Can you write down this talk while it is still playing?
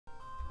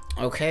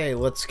Okay,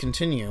 let's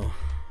continue.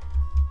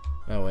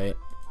 Oh, wait.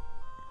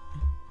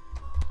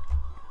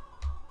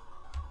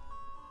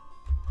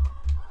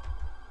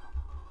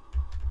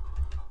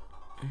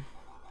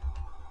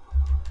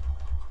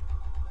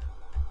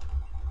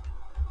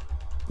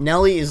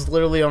 Nelly is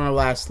literally on her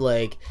last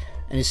leg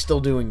and is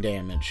still doing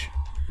damage.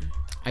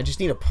 I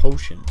just need a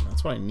potion.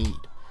 That's what I need.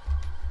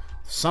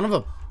 Son of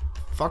a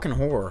fucking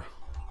whore.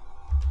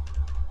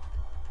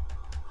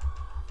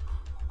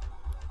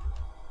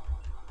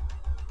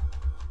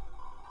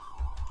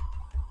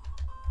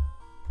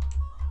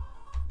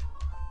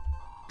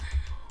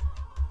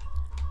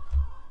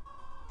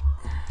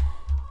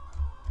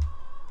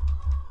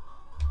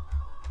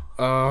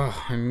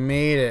 Oh, I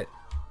made it.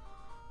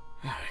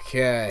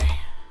 Okay.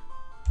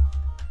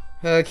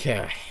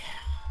 Okay.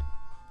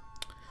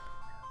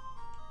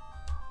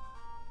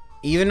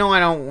 Even though I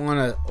don't want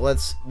to,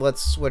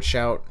 let's switch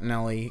out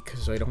Nelly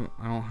because I don't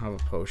have a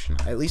potion.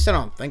 At least I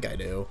don't think I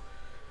do.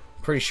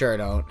 Pretty sure I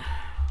don't.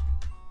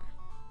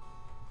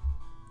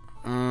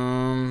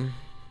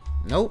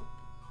 Nope.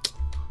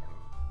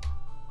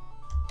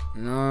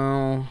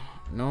 No,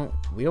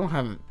 we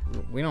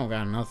don't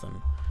got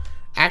nothing.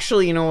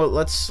 Actually, you know what?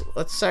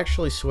 Let's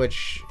actually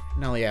switch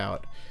Nelly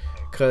out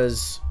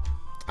because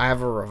I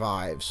have a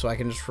revive, so I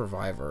can just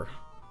revive her.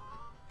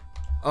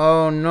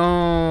 Oh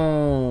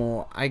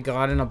no, I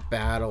got in a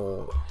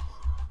battle.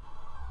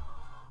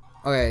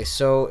 Okay,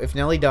 so if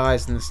Nelly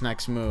dies in this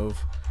next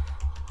move,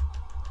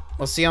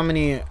 we'll see how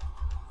many.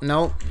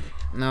 Nope.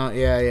 No,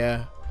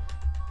 yeah.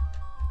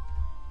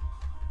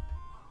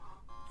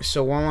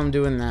 So while I'm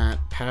doing that,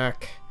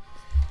 pack,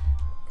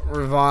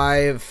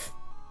 revive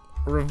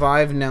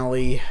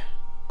Nelly.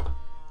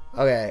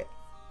 Okay.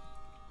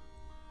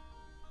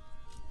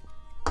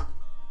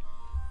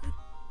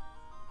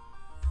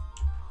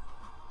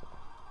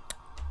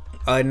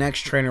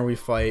 Next trainer we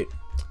fight,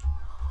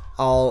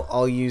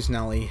 I'll use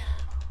Nelly.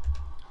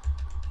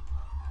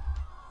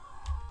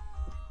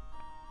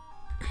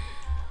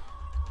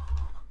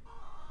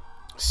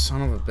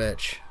 Son of a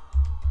bitch.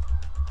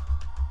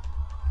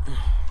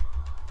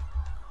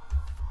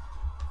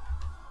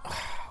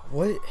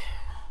 What?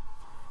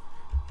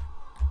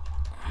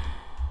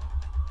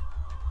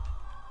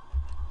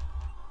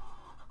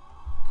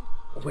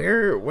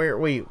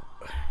 Wait.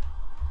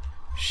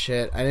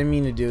 Shit, I didn't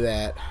mean to do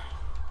that.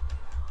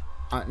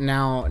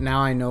 Now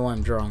I know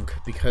I'm drunk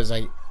because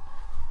I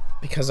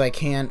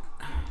can't.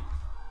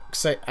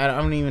 Cause I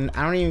don't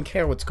even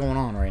care what's going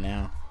on right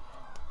now.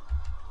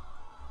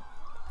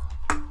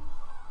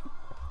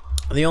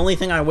 The only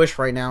thing I wish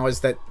right now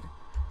is that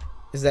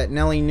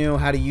Nelly knew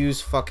how to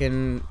use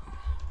fucking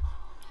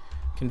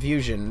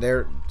confusion.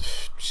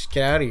 Just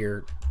get out of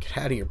here. Get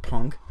out of here,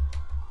 punk.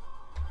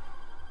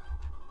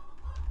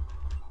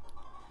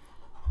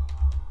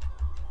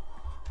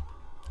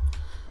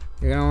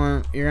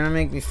 You're gonna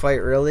make me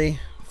fight, really?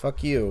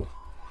 Fuck you.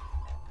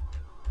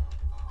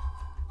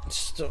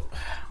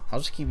 I'll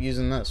just keep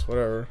using this,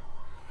 whatever.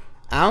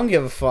 I don't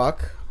give a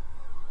fuck.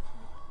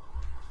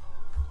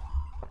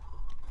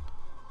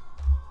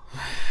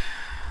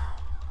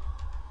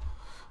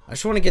 I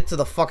just want to get to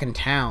the fucking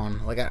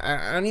town. Like,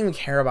 I don't even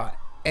care about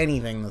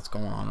anything that's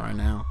going on right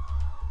now.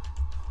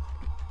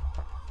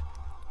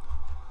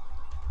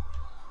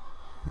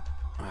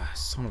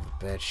 Son of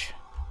a bitch.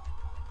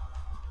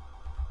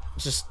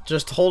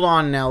 Just hold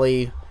on,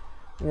 Nelly.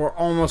 We're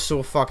almost to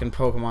a fucking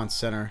Pokemon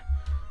Center.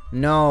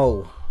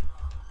 No.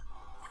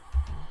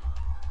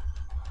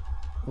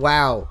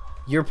 Wow.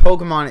 Your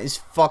Pokemon is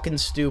fucking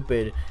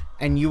stupid.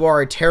 And you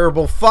are a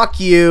terrible... Fuck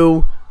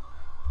you!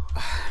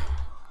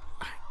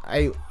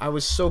 I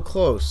was so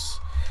close.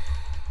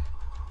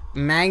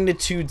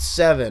 Magnitude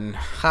 7.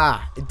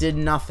 Ha. It did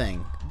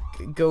nothing.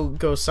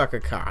 Go suck a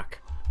cock.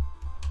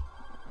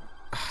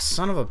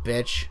 Son of a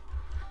bitch.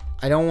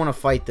 I don't want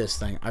to fight this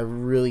thing. I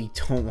really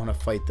don't want to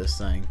fight this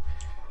thing.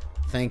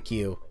 Thank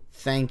you.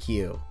 Thank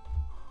you.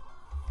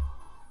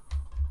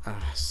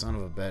 Son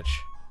of a bitch.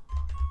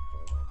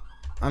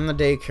 I'm the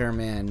daycare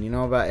man. You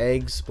know about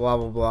eggs? Blah,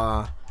 blah,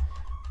 blah.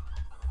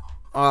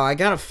 I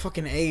got a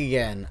fucking egg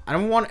again. I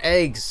don't want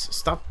eggs.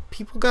 Stop.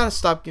 People gotta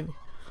stop giving...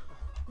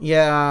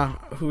 Yeah,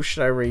 who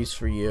should I raise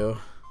for you?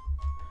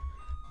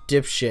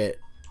 Dipshit.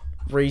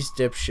 Raise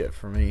Dipshit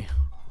for me.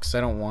 Because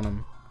I don't want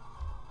him.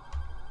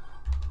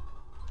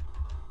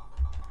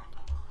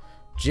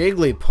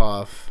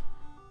 Jigglypuff.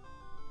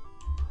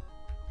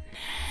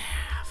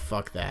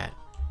 Fuck that.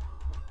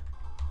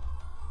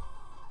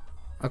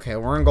 Okay,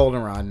 we're in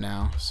Goldenrod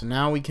now. So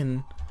now we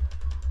can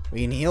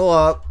heal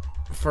up.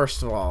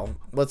 First of all,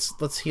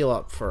 let's heal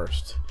up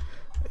first.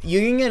 You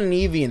can get an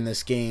Eevee in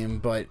this game,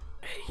 but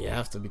you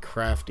have to be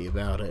crafty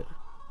about it.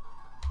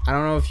 I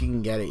don't know if you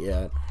can get it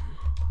yet.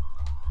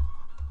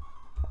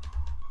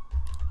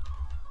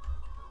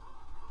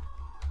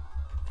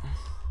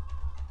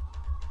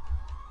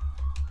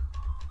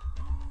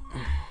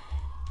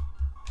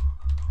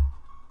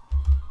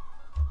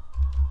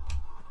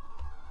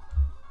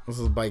 This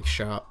is a bike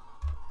shop.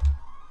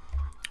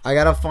 I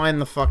gotta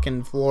find the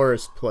fucking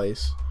florist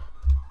place.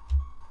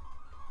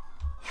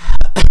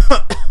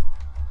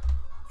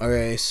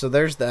 Okay, so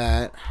there's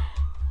that.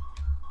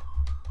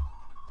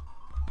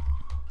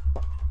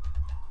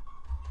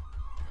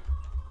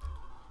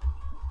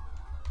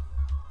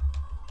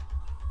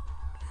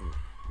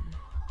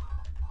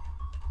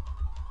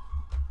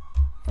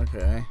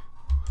 Okay.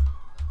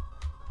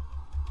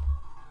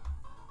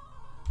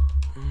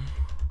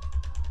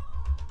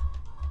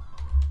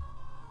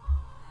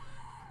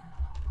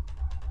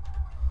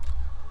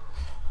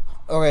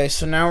 Okay,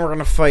 so now we're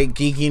gonna fight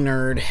Geeky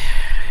Nerd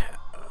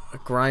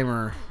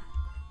Grimer.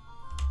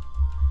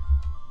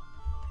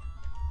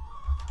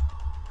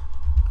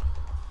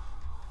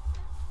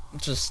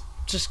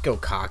 Just go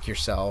cock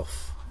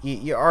yourself.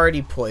 You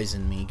already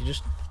poisoned me.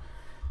 Just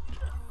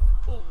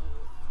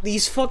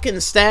these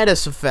fucking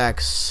status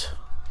effects.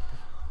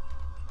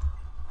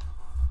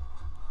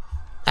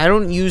 I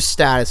don't use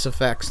status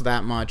effects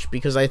that much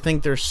because I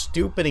think they're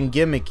stupid and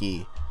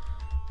gimmicky.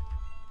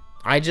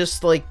 I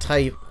just like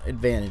type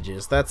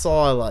advantages. That's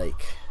all I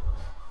like.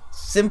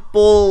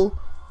 Simple,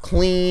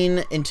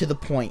 clean, and to the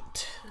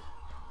point.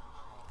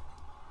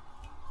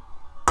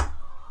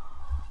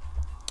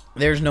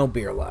 There's no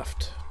beer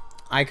left.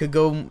 I could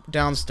go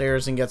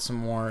downstairs and get some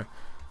more,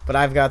 but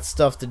I've got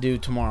stuff to do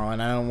tomorrow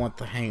and I don't want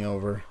the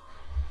hangover.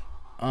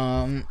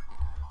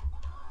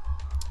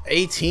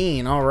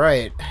 18,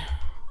 alright.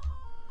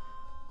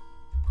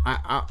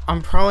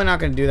 I'm probably not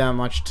going to do that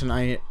much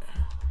tonight.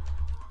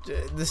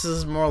 This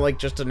is more like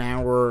just an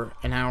hour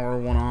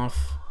one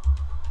off.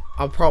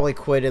 I'll probably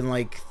quit in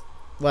like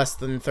less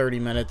than 30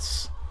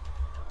 minutes,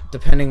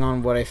 depending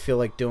on what I feel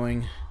like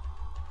doing.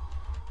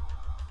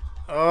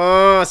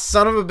 Oh,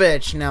 son of a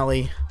bitch,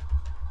 Nelly.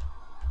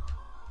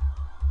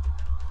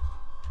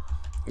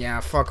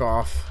 Yeah, fuck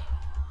off.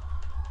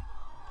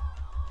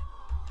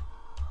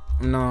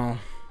 No.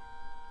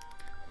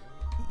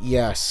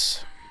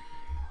 Yes.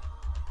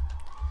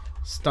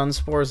 Stun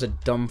Spore is a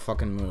dumb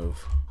fucking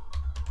move.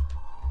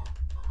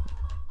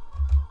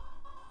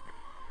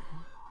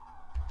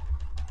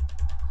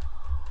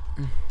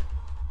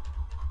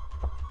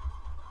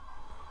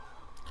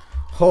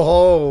 Ho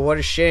ho, what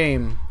a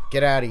shame.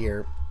 Get out of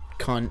here,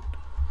 cunt.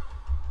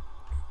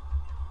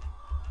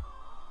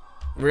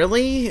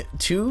 Really?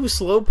 2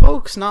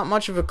 Slowpokes? Not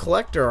much of a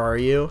collector, are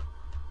you?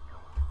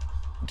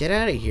 Get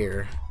out of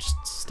here.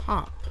 Just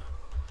stop.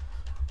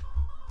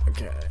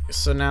 Okay,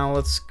 so now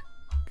let's...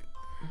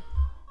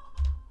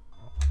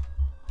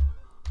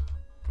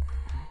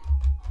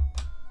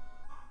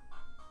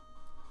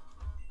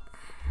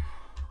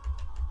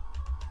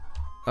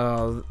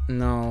 Oh,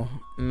 no.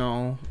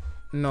 No.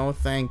 No,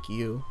 thank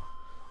you.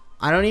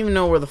 I don't even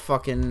know where the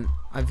fucking...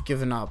 I've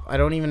given up. I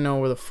don't even know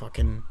where the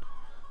fucking...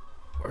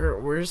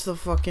 Where's the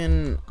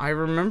fucking... I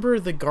remember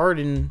the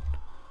garden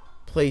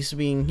place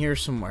being here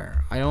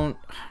somewhere. I don't...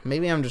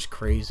 Maybe I'm just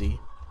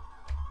crazy.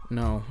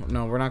 No,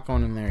 we're not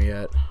going in there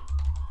yet.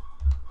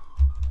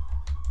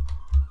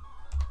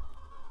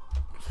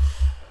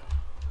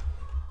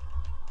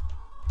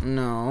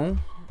 No,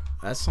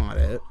 that's not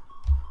it.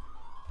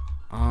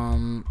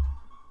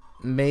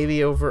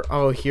 Maybe over...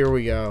 Oh, here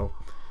we go.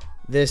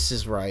 This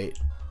is right.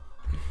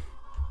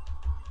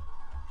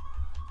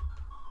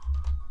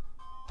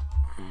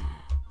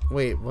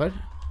 Wait, what?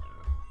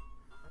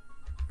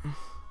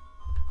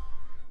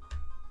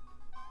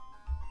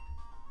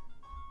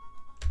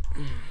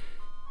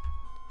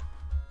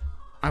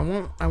 I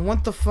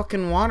want the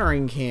fucking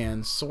watering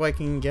cans so I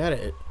can get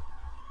it.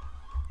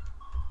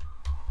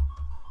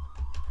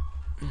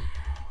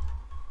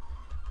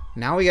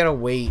 Now we gotta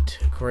wait.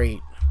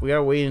 Great. We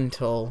gotta wait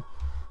until...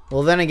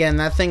 Well, then again,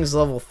 that thing's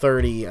level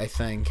 30, I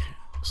think.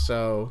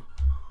 So,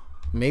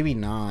 maybe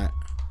not.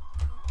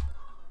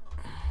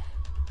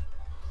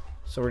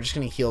 So we're just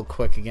gonna heal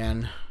quick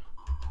again.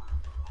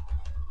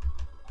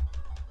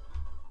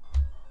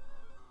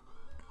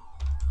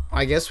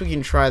 I guess we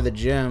can try the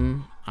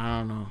gym. I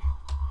don't know.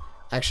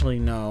 Actually,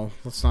 no.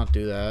 Let's not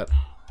do that.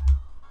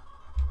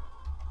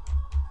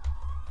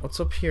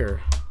 What's up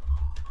here?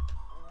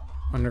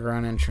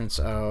 Underground entrance.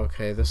 Oh,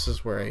 okay. This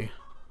is where I...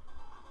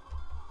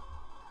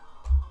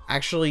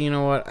 Actually, you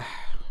know what?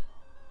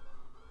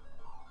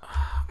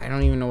 I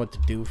don't even know what to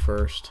do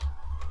first.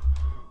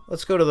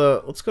 Let's go to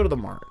the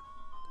mart.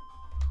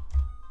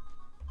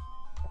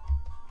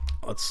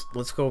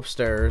 Let's go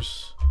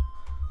upstairs.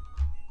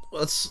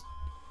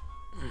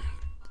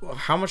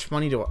 How much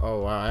money do I...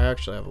 Oh, wow, I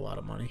actually have a lot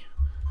of money.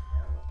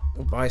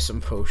 We'll buy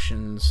some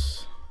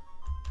potions.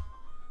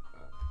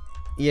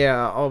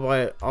 Yeah,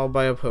 I'll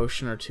buy a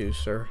potion or two,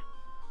 sir.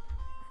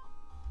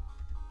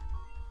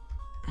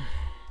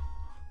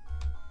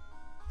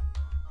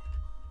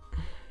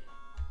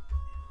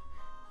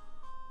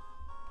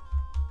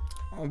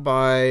 I'll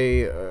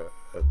buy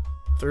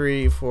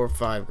 3, 4,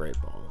 5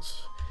 great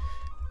balls.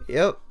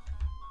 Yep.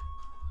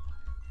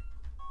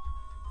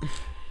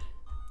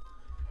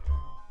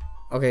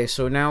 Okay,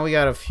 so now we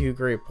got a few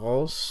great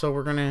balls, so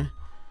we're gonna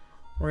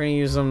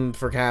use them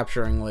for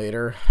capturing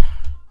later.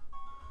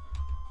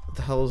 What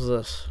the hell is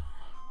this?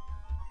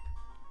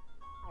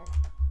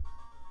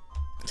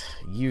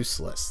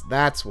 Useless.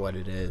 That's what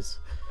it is.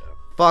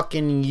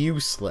 fucking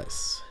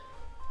useless.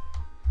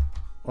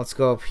 Let's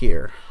go up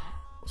here.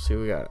 Let's see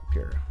what we got up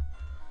here.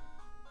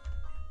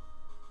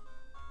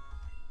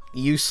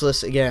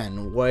 Useless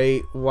again.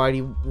 Why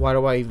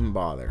do I even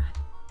bother?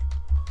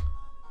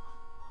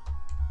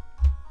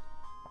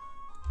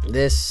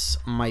 This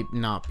might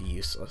not be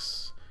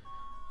useless.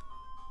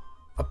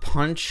 A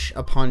punch,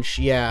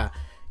 yeah.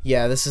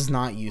 Yeah, this is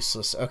not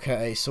useless.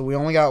 Okay, so we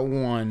only got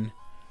one.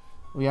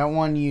 We got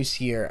one use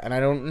here, and I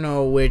don't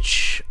know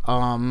which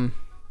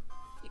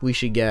we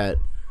should get.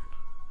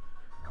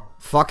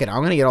 Fuck it,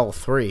 I'm gonna get all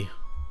three.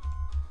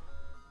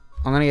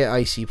 I'm gonna get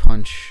Icy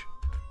Punch.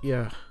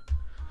 Yeah.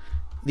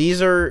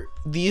 These are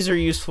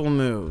useful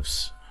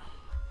moves.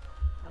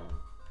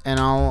 And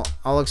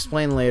I'll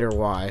explain later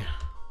why.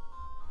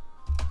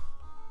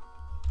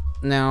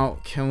 Now,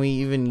 can we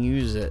even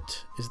use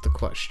it, is the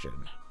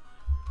question.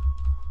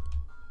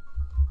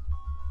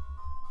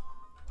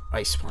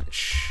 Ice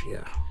Punch,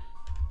 yeah.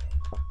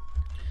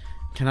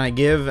 Can I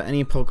give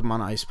any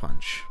Pokemon Ice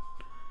Punch?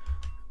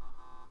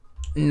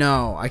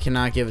 No, I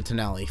cannot give it to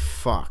Nelly.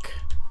 Fuck.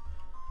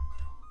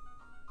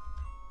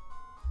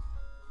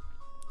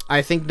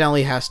 I think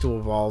Nelly has to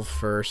evolve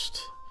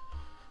first.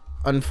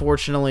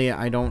 Unfortunately,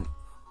 I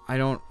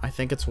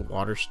think it's a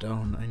Water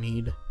Stone I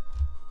need.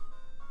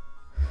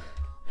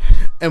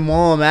 And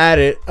while I'm at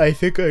it, I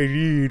think I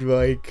need,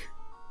 like...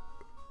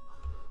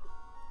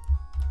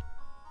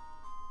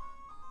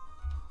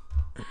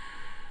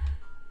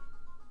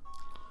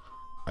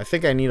 I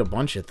think I need a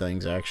bunch of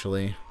things,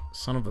 actually.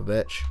 Son of a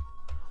bitch.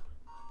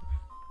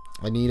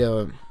 I need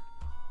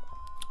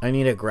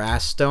a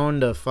Grass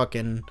Stone to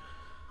fucking...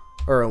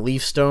 Or a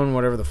Leaf Stone,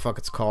 whatever the fuck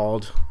it's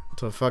called.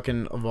 To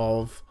fucking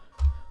evolve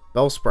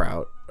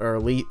Bellsprout. Or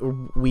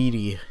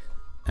Weedy.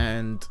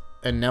 And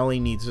Nelly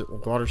needs a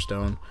Water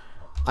Stone.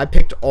 I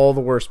picked all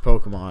the worst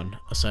Pokemon,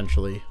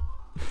 essentially.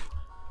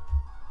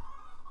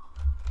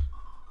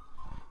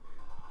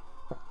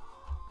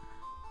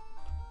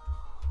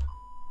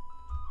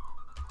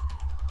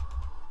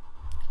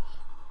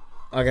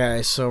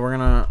 Okay, so we're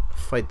gonna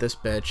fight this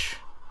bitch.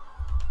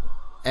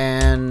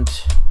 And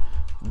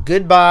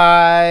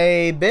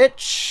goodbye,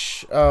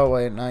 bitch. Oh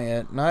wait, not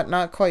yet.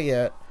 Not quite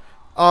yet.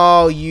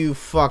 Oh, you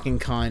fucking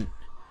cunt.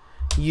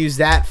 Use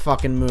that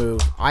fucking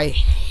move. I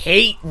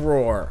hate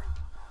Roar.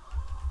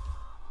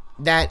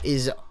 That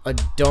is a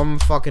dumb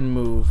fucking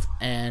move,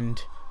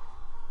 and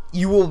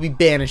you will be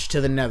banished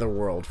to the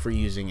Netherworld for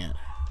using it.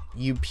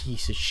 You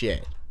piece of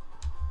shit.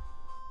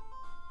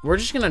 We're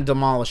just gonna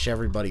demolish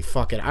everybody.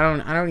 Fuck it. I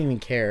don't even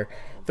care.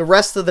 The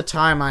rest of the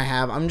time I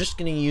have, I'm just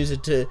gonna use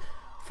it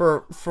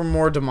for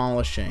more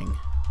demolishing.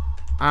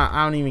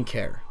 I don't even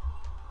care.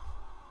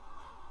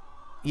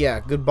 Yeah,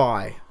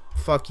 goodbye.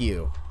 Fuck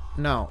you.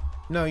 No,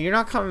 you're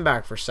not coming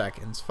back for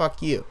seconds.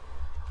 Fuck you.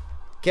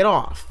 Get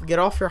off. Get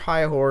off your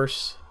high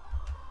horse.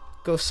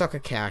 Go suck a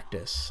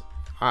cactus.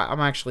 I'm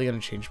actually gonna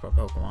change my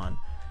Pokemon.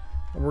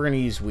 We're gonna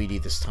use Weedy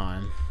this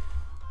time.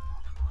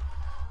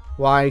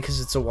 Why?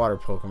 Because it's a water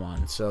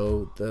Pokemon,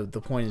 so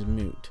the point is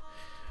moot.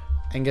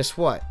 And guess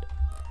what?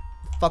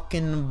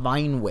 Fucking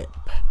Vine Whip.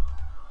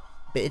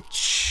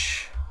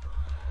 Bitch.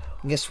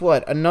 And guess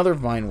what? Another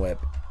Vine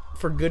Whip.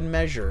 For good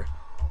measure.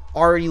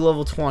 Already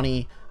level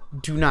 20.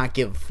 Do not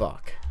give a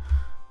fuck.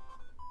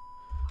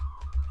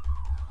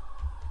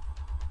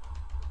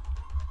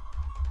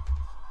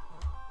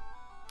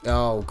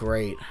 Oh,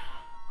 great.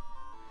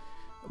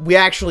 We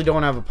actually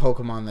don't have a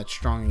Pokemon that's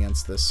strong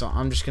against this, so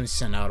I'm just gonna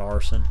send out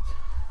Arson.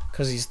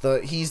 Because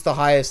he's the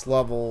highest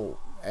level,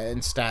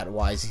 and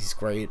stat-wise, he's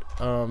great.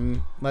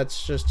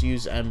 Let's just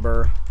use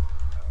Ember.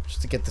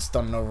 Just to get this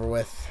done and over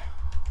with.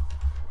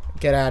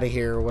 Get out of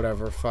here, or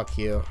whatever. Fuck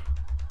you.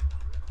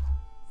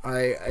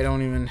 I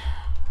don't even...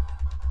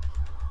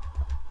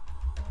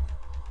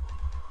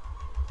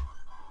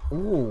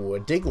 Ooh, a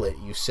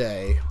Diglett, you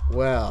say.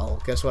 Well,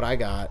 guess what I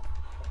got?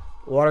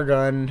 Water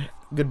Gun.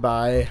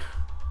 Goodbye.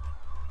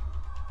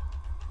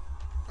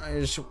 I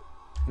just...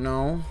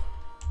 No.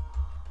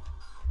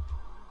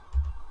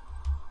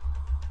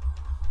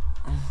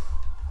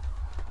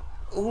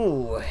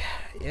 Ooh,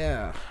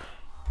 yeah.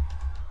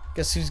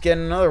 Guess who's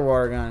getting another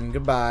Water Gun?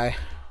 Goodbye.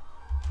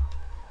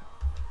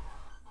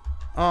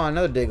 Oh,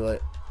 another Diglett.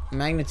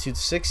 Magnitude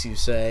 6, you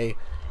say?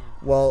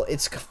 Well,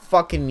 it's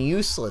fucking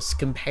useless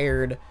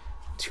compared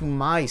to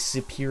my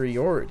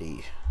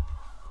superiority.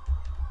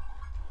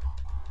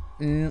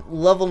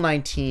 Level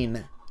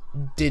 19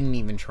 didn't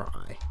even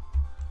try.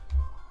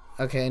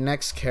 Okay,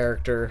 next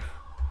character.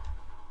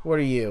 What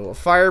are you? A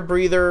fire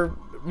breather?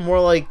 More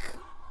like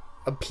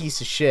a piece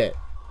of shit.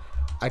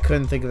 I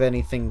couldn't think of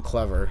anything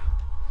clever.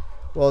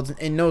 Well,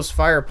 it knows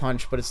Fire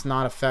Punch, but it's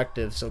not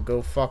effective, so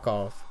go fuck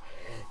off.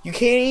 You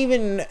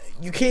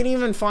can't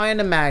even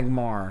find a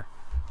Magmar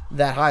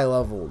that high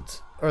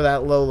leveled or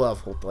that low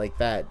leveled like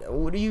that.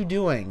 What are you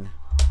doing?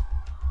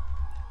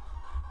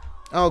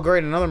 Oh,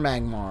 great, another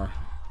Magmar.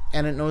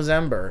 And it knows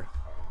Ember.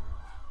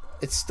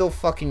 It's still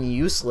fucking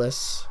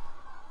useless.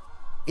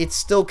 It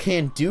still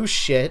can't do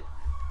shit.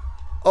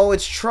 Oh,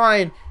 it's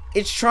trying.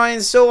 It's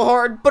trying so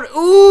hard, but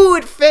ooh,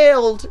 it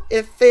failed.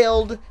 It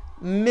failed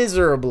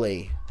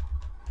miserably.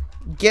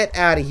 Get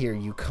out of here,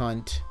 you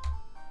cunt.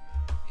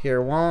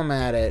 Here, while I'm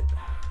at it,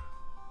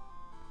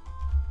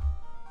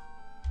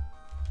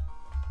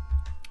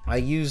 I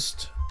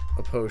used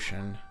a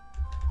potion.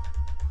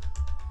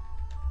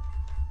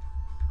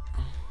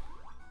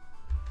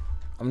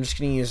 I'm just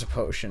gonna use a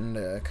potion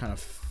to kind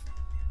of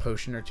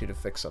potion or two to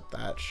fix up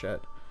that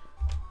shit.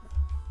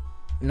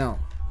 No.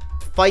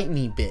 Fight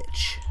me,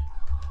 bitch.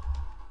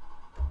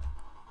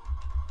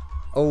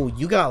 Oh,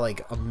 you got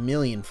like a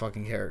million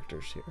fucking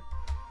characters here.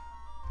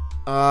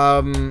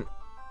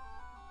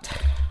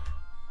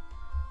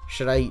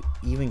 Should I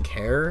even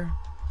care?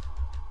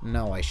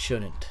 No, I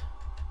shouldn't.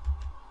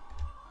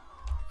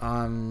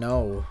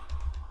 No.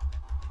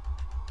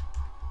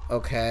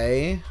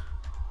 Okay.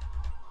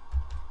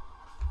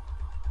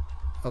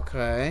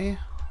 Okay.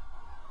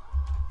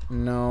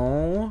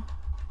 No.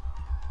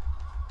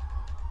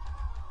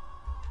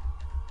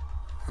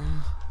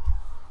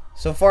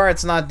 So far,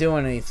 it's not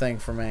doing anything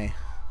for me.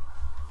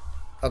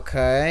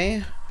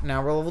 Okay.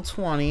 Now we're level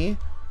 20.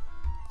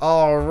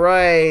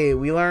 Alright.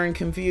 We learn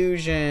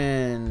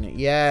confusion.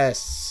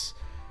 Yes.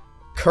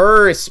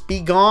 Curse. Be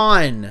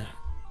gone.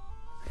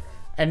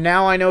 And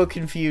now I know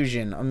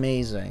confusion.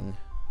 Amazing.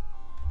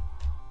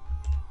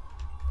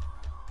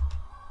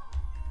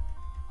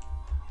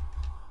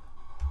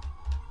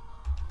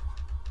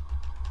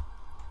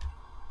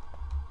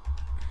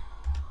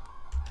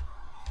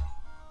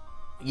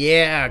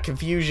 Yeah,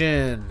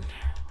 confusion.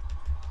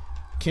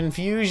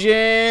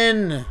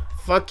 Confusion.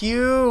 Fuck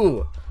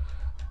you.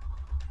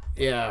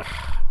 Yeah.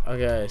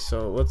 Okay,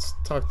 so let's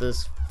talk to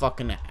this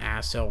fucking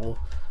asshole.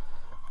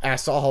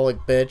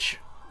 Assaholic bitch.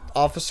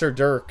 Officer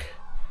Dirk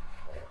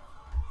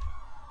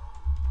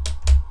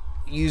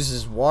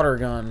uses water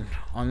gun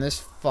on this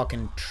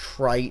fucking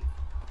trite.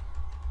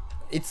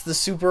 It's the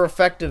super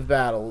effective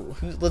battle.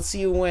 Let's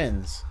see who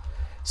wins.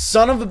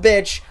 Son of a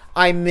bitch,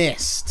 I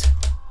missed.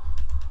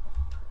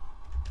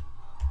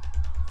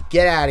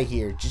 Get out of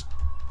here. Just,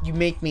 you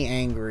make me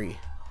angry.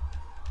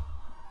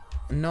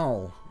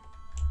 No.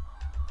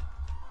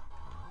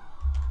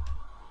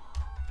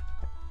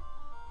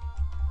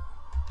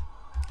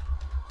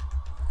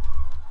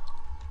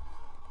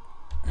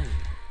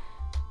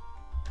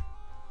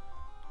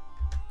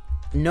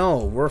 No,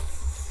 we're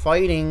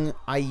fighting.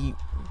 I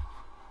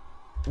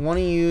want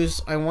to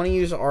use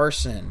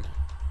arson.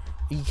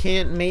 You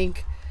can't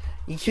make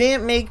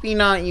me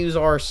not use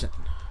arson.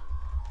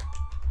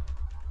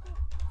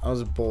 That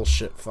was a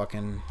bullshit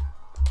fucking...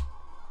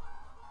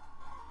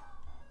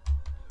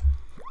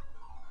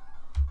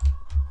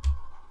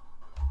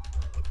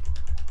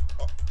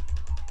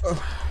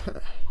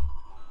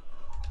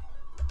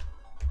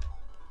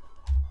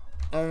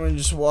 I'm gonna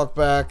just walk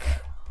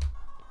back.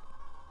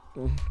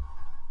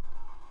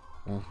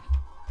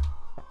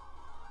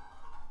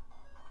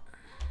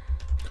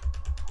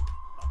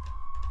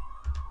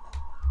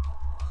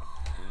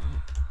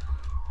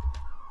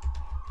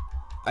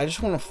 I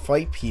just want to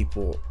fight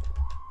people.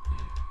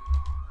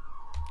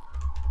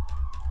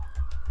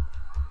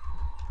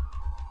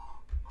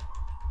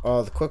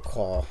 Oh, the quick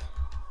call.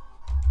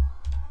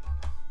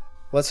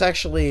 Let's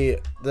actually...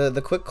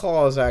 The quick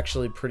call is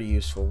actually pretty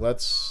useful.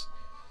 Let's...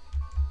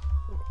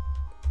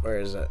 Where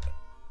is it?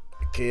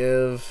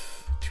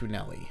 Give to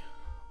Nelly.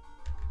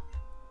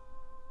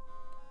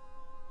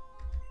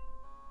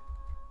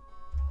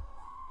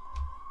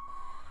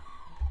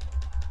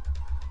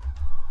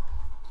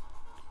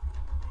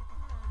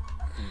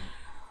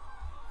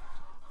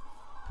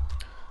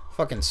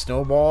 Fucking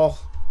snowball.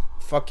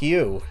 Fuck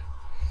you.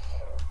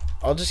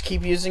 I'll just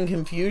keep using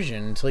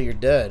confusion until you're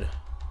dead.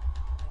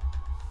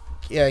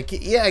 Yeah,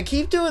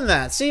 keep doing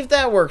that. See if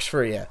that works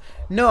for you.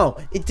 No,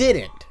 it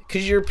didn't.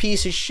 Because you're a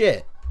piece of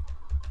shit.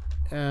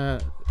 I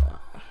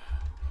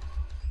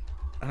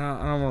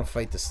don't want to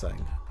fight this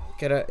thing.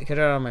 Get out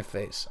of my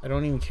face. I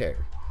don't even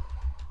care.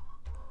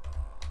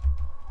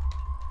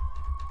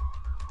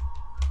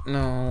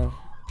 No.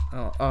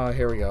 Oh,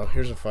 here we go.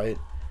 Here's a fight.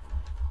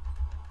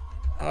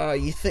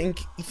 You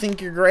think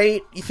you're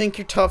great? You think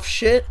you're tough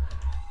shit?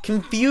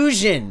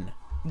 Confusion.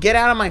 Get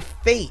out of my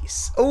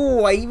face.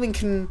 Oh, I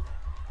even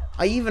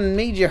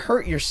made you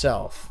hurt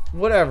yourself.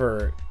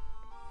 Whatever.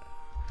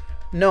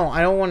 No,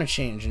 I don't want to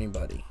change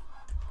anybody.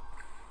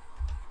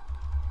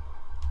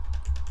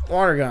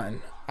 Water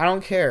gun. I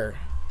don't care.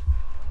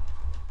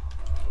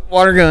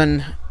 Water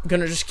gun. I'm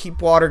gonna just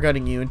keep water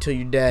gunning you until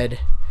you're dead.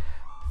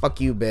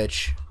 Fuck you,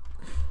 bitch.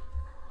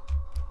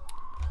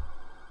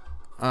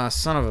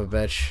 Son of a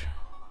bitch.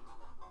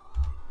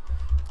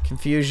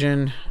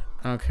 Confusion.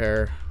 I don't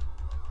care.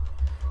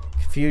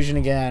 Confusion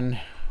again.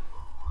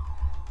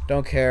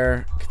 Don't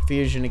care.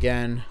 Confusion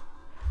again.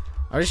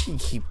 I'm just gonna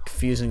keep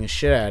confusing the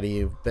shit out of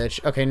you,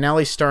 bitch. Okay,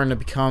 Nelly's starting to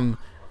become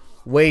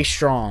way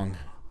strong.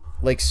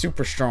 Like,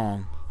 super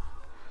strong.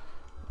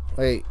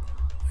 Wait.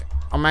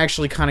 I'm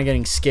actually kind of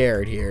getting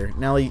scared here.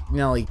 Nelly,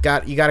 you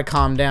gotta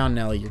calm down,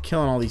 Nelly. You're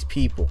killing all these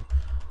people.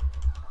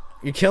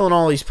 You're killing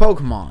all these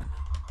Pokemon.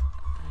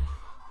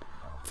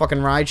 Fucking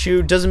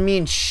Raichu doesn't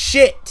mean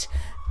shit.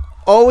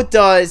 Oh, it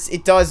does.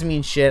 It does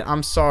mean shit.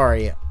 I'm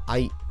sorry.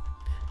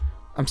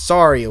 I'm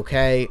sorry,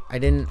 okay? I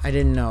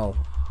didn't know.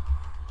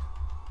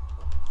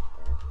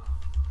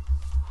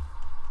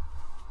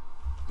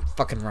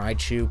 Fucking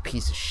Raichu,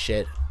 piece of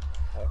shit.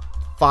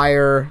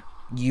 Fire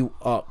you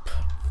up.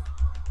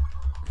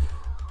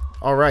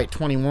 Alright,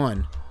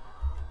 21.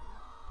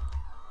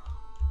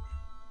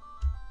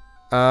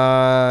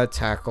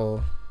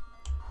 Tackle.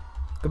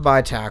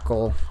 Goodbye,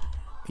 Tackle.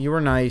 You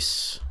were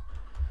nice.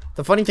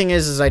 The funny thing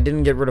is I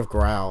didn't get rid of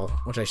Growl,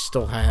 which I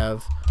still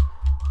have.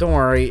 Don't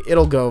worry,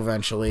 it'll go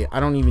eventually. I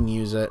don't even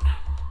use it. I'm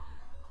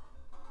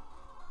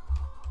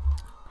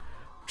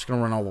just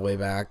gonna run all the way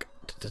back.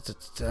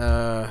 Just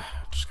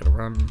gonna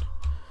run.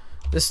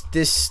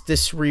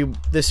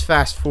 This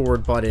fast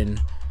forward button,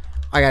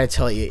 I gotta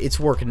tell you, it's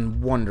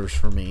working wonders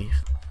for me.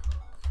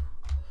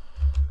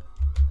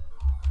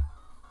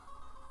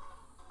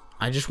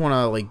 I just want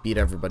to like beat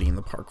everybody in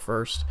the park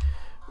first.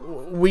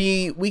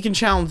 We can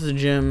challenge the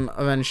gym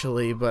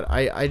eventually, but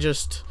I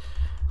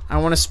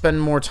want to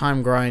spend more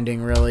time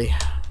grinding, really,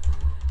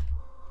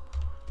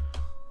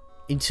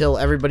 until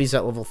everybody's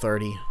at level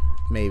 30,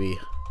 maybe.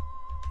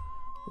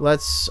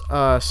 Let's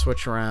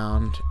switch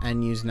around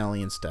and use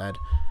Nelly instead.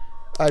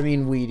 I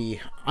mean Weedy.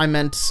 I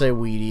meant to say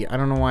Weedy. I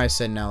don't know why I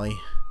said Nelly.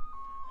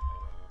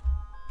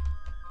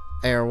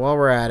 There, while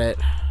we're at it,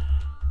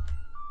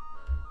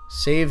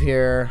 save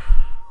here.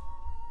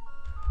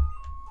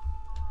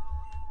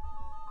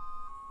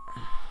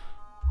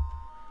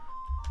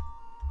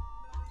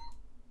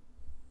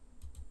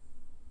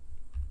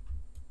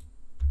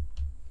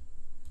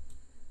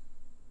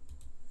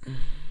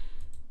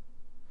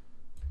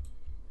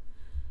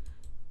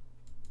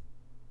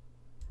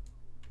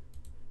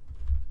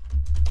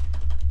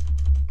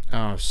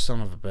 Oh,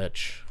 son of a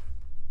bitch.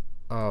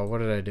 Oh, what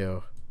did I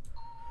do?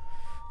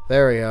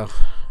 There we go.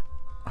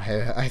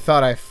 I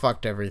thought I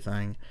fucked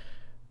everything.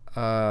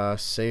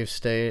 Save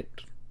state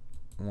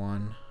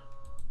 1.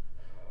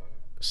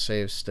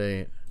 Save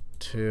state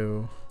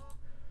 2.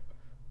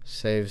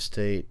 Save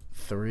state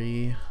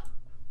 3.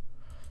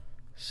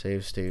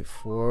 Save state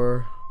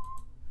 4.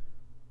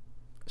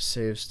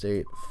 Save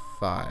state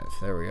 5.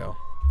 There we go.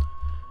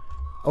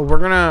 Oh,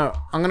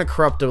 I'm gonna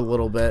corrupt it a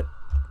little bit.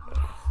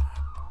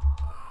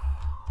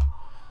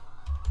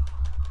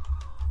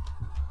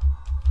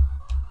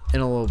 In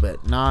a little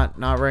bit. Not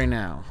right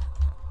now.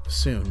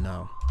 Soon,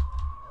 though.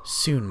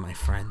 Soon, my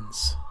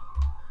friends.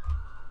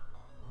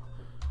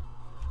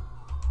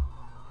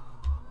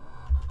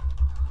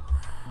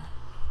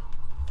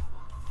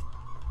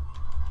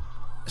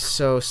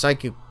 So,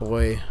 Psychic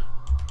Boy,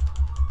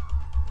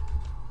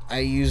 I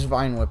use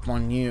Vine Whip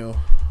on you.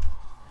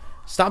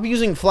 Stop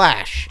using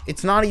Flash.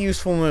 It's not a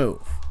useful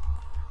move.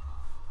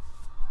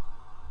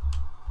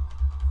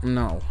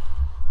 No.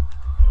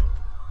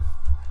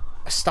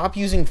 Stop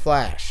using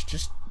Flash.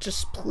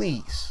 Just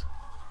please.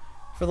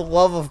 For the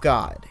love of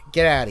God.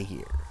 Get out of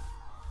here.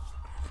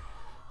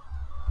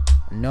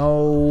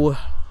 No.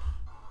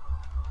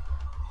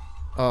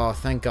 Oh,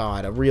 thank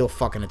God. A real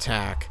fucking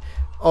attack.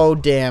 Oh,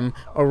 damn.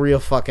 A real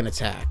fucking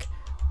attack.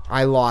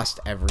 I lost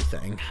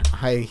everything.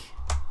 I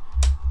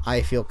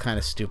feel kind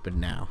of stupid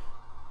now.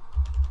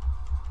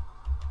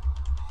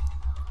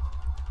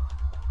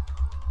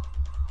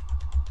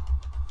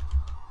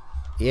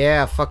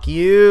 Yeah, fuck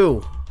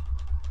you.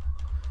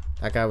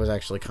 That guy was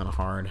actually kind of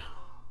hard.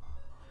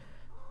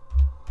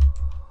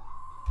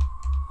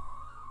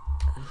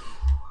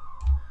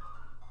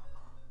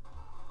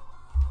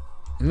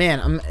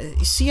 Man,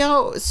 see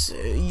how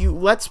you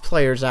Let's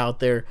Players out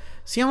there,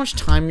 see how much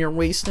time you're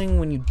wasting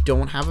when you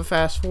don't have a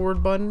fast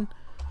forward button?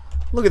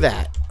 Look at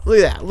that. Look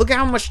at that. Look at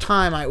how much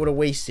time I would have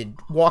wasted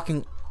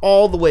walking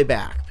all the way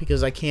back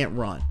because I can't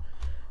run.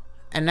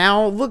 And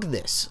now, look at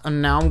this.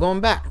 And now I'm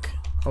going back.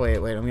 Oh, wait,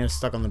 I'm getting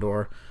stuck on the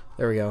door.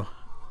 There we go.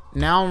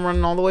 Now I'm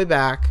running all the way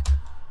back.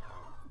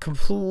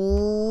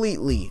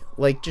 Completely.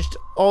 Like, just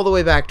all the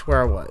way back to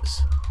where I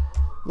was.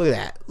 Look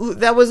at that.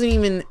 That wasn't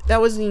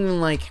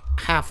even like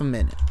half a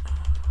minute.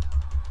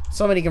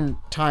 Somebody can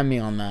time me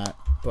on that.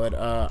 But,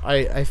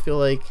 I feel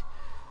like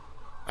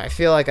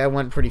I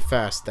went pretty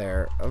fast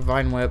there. A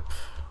Vine Whip.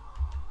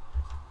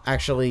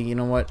 Actually, you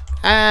know what?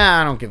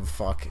 I don't give a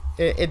fuck.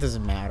 It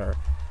doesn't matter.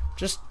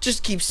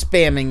 Just keep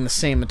spamming the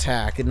same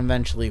attack and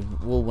eventually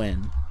we'll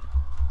win.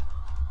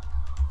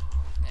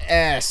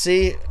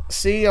 See,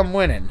 I'm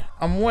winning.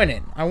 I'm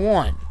winning. I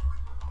won.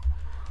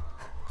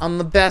 I'm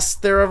the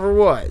best there ever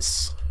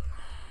was.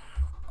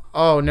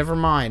 Oh, never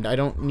mind. I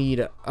don't need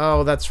a...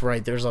 Oh, that's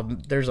right. There's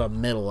a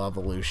middle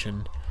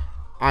evolution.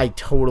 I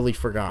totally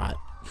forgot.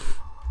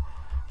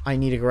 I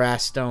need a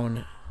grass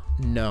stone.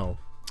 No.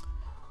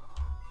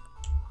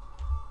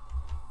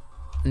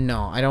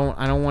 No, I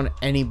don't want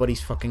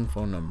anybody's fucking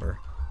phone number.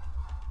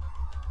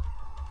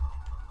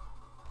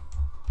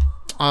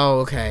 Oh,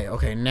 okay.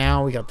 Okay,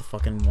 now we got the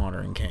fucking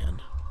watering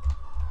can.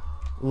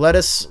 Let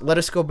us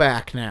go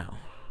back now.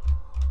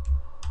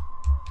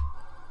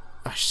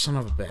 Ah, son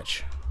of a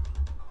bitch.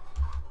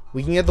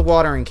 We can get the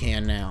watering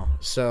can now.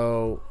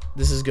 So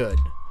This is good.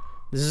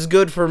 This is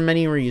good for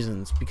many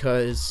reasons,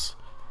 because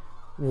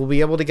we'll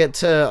be able to get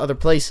to other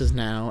places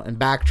now and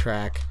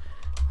backtrack,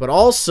 but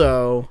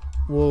also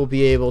we'll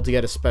be able to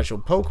get a special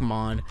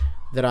Pokemon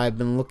that I've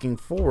been looking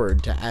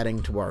forward to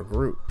adding to our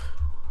group.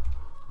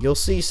 You'll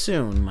see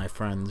soon, my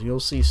friends. You'll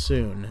see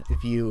soon.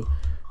 If you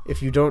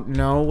don't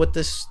know what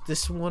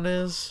this one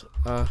is,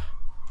 I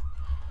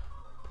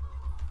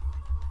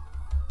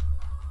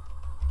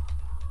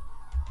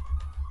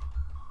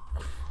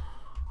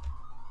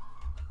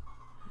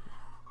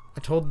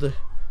told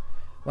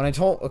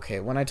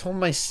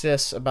my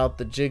sis about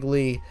the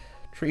Jiggly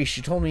tree,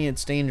 she told me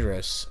it's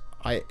dangerous.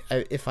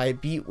 If I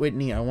beat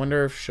Whitney, I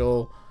wonder if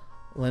she'll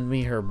lend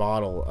me her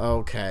bottle.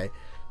 Okay.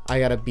 I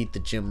gotta beat the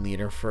gym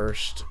leader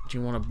first. Do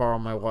you want to borrow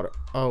my water?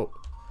 Oh.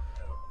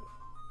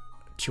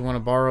 Do you want to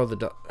borrow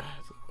the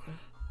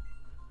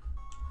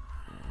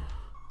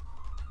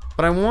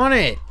But I want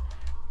it!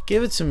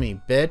 Give it to me,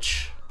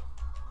 bitch.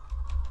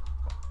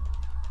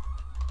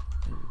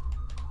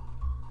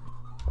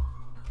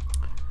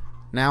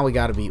 Now we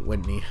gotta beat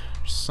Whitney.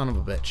 Son of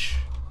a bitch.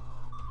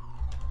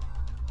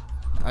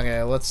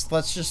 Okay,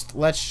 let's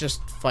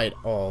just fight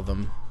all of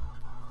them.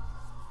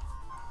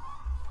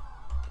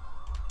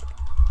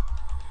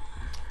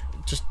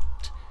 Just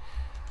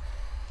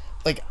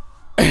like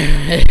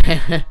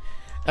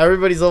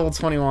everybody's level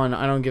 21.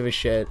 I don't give a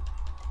shit.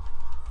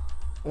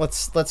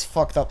 Let's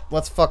fuck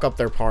up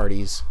their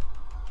parties.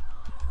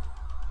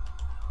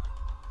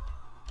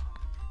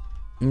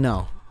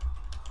 No.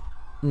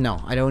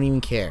 No, I don't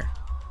even care.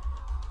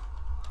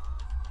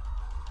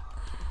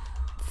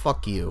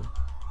 Fuck you.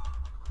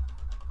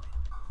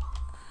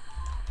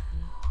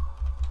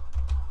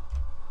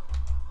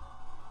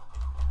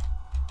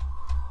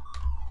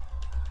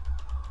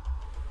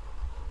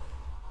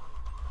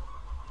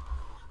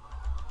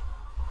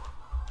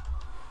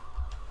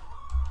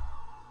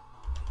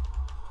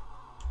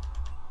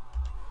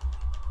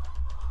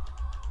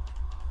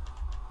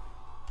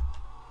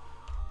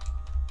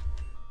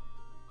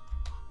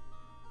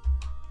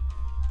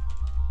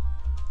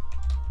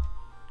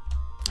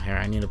 Here,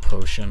 I need a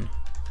potion.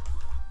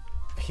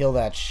 Heal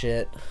that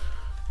shit.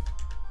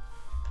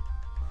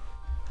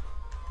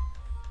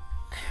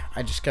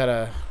 I just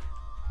gotta...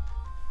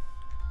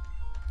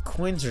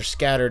 Coins are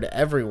scattered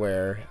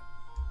everywhere.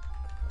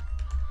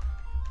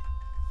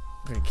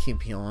 I'm gonna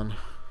keep healing.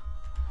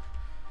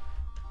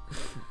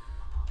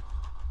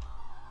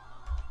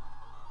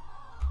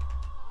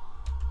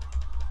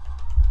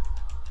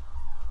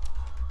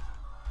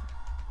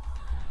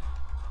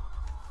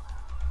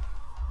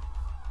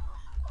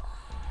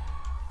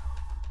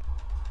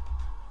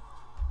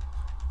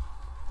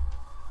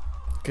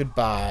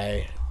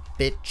 Goodbye,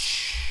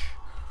 bitch.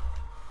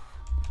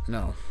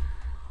 No.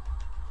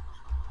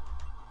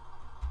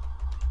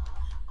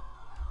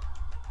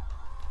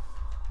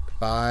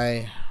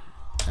 Goodbye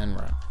and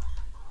run.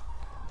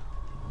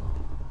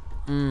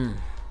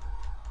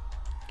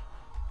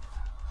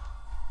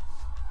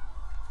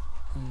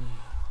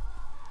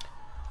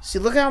 See,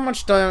 look how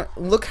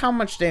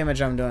much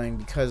damage I'm doing,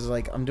 because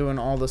like I'm doing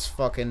all this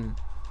fucking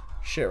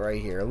shit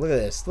right here. Look at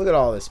this. Look at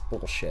all this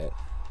bullshit.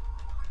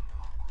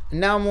 And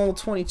now I'm level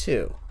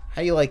 22.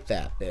 How do you like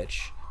that,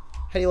 bitch?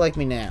 How do you like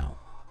me now?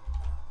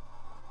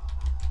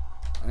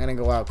 I'm gonna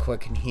go out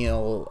quick and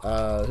heal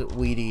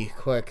Weedy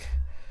quick.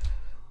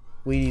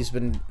 Weedy's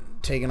been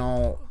taking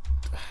all...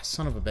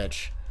 Son of a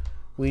bitch.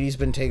 Weedy's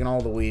been taking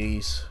all the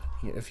Wheaties,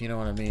 if you know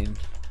what I mean.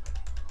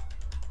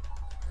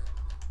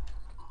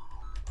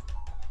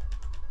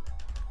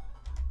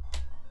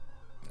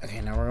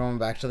 Okay, now we're going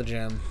back to the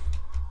gym.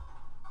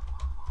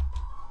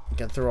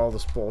 Get through all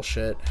this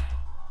bullshit.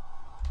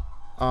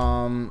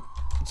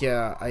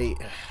 Yeah,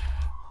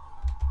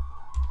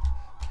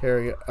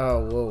 here we go.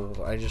 Oh, whoa,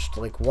 I just,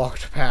 like,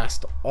 walked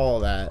past all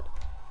that.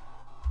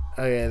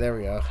 Okay, there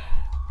we go.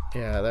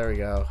 Yeah, there we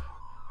go.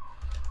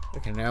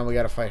 Okay, now we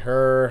gotta fight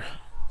her.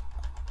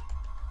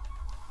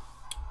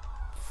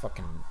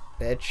 Fucking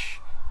bitch.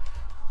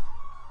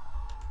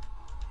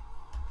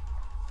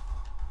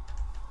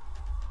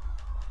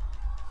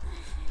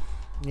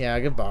 Yeah,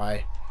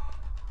 goodbye.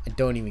 I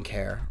don't even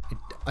care.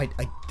 I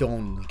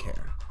don't even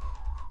care.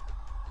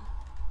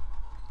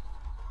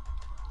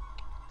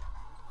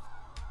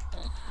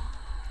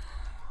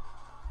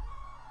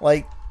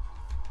 Like,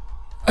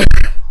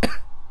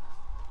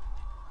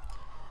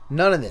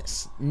 none of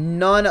this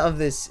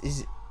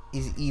is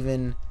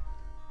even,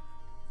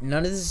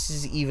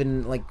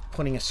 like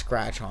putting a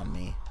scratch on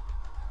me.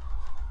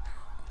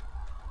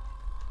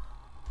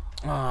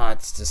 Ah,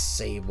 it's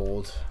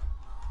disabled.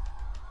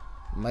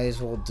 Might as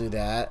well do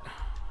that.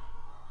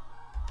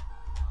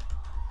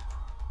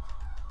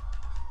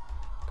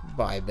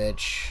 Goodbye,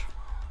 bitch.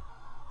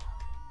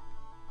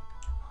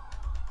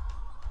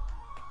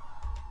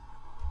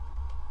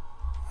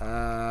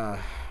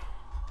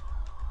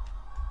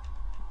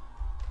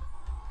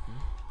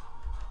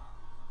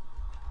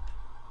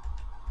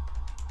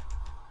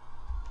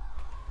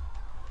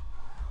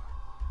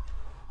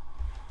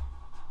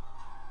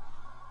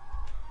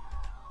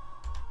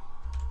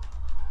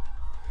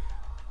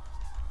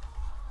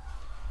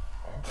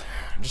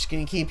 I'm just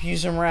gonna keep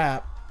using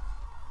rap.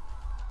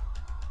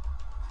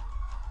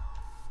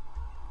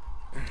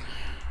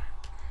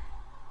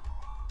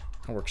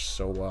 That works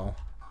so well.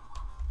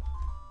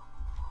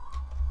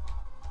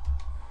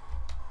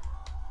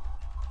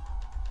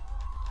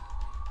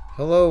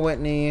 Hello,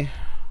 Whitney.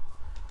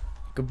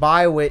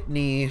 Goodbye,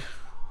 Whitney.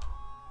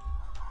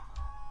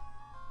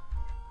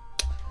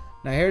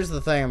 Now, here's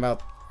the thing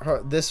about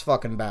this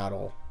fucking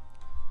battle.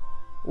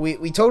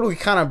 We totally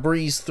kind of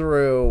breezed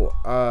through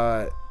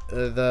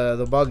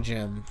the bug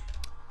gym,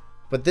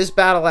 but this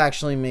battle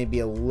actually may be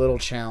a little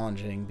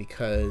challenging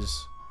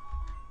because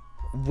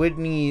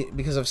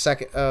because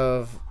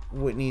of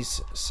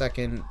Whitney's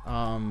second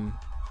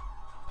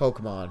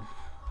Pokemon.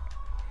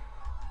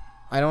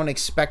 I don't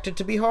expect it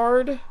to be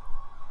hard.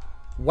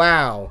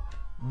 Wow,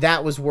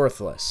 that was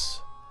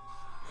worthless.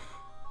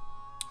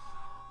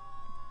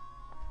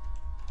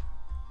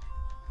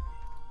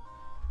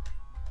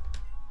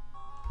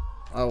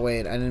 Oh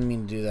wait, I didn't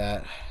mean to do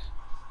that.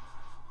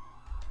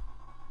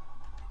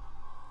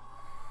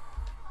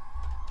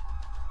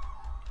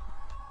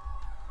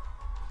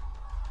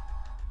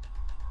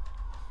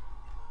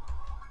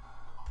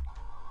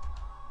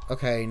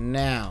 Okay,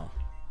 now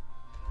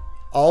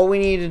all we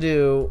need to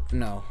do...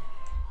 No.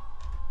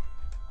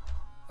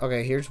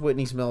 Okay, here's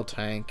Whitney's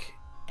Miltank,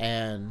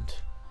 and...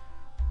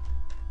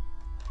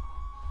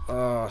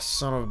 Oh,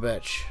 son of a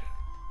bitch.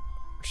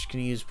 I'm just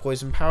gonna use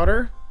Poison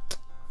Powder.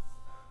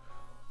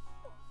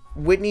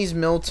 Whitney's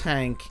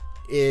Miltank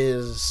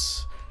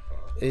is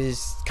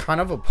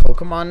kind of a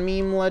Pokemon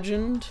meme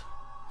legend.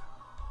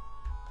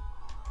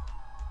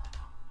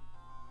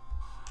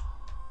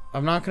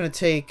 I'm not gonna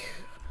take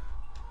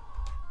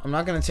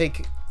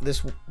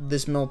this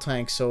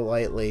Miltank so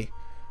lightly,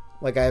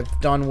 like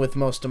I've done with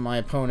most of my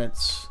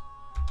opponents.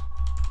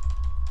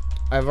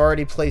 I've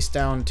already placed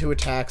down 2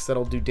 attacks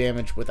that'll do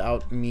damage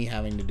without me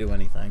having to do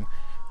anything,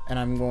 and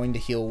I'm going to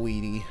heal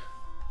Weedy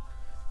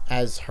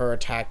as her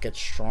attack gets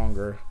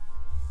stronger.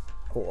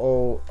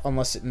 Oh,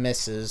 unless it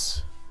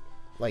misses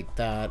like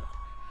that.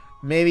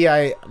 Maybe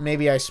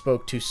I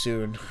spoke too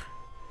soon.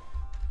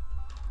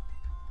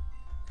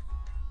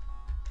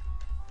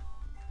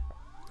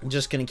 I'm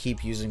just gonna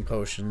keep using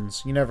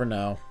potions. You never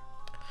know.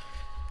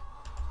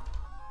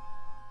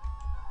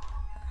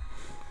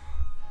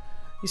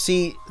 You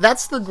see,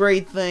 that's the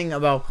great thing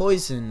about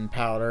Poison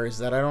Powder, is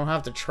that I don't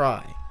have to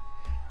try.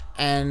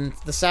 And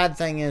the sad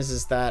thing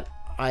is that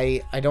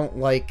I don't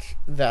like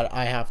that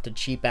I have to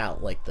cheap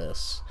out like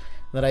this.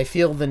 That I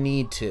feel the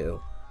need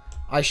to.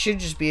 I should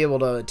just be able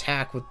to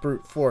attack with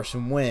brute force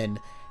and win,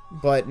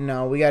 but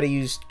no, we gotta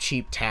use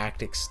cheap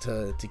tactics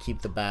to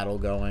keep the battle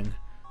going.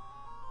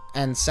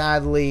 And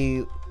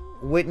sadly,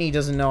 Whitney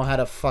doesn't know how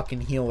to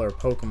fucking heal her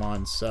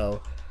Pokemon,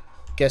 so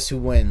guess who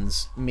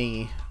wins?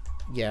 Me.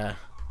 Yeah.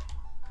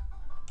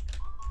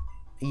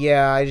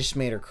 Yeah, I just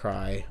made her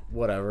cry.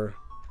 Whatever.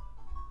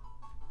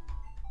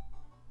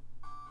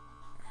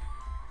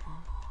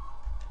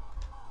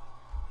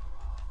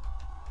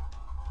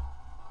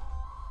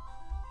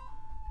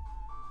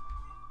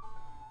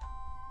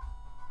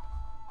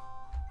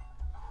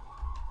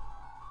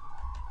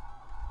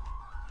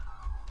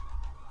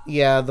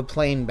 Yeah, the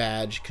plain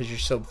badge, because you're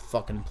so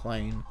fucking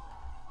plain.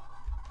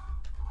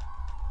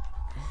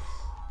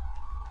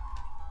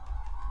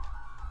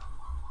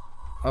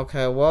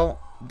 Okay, well,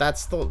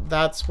 that's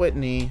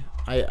Whitney.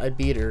 I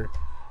beat her.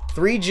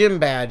 3 gym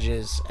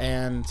badges,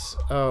 and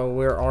oh,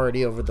 we're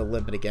already over the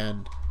limit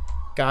again.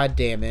 God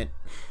damn it.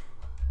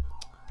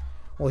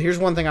 Well, here's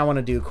one thing I want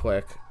to do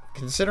quick.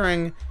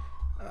 Considering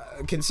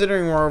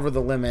we're over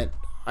the limit,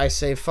 I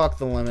say fuck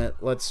the limit.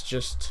 Let's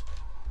just...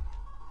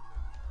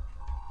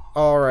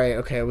 Alright,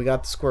 okay, we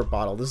got the squirt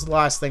bottle. This is the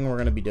last thing we're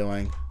going to be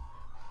doing.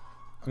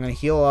 I'm going to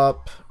heal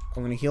up.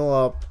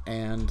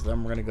 And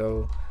then we're going to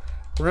go...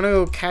 We're going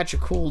to go catch a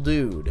cool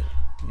dude.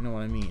 You know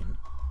what I mean.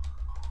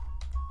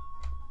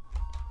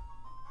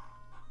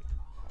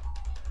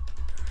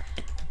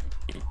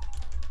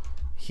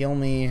 Heal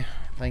me.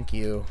 Thank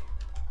you.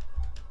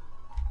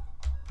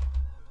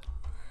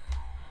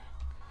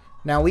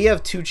 Now, we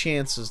have 2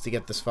 chances to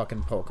get this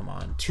fucking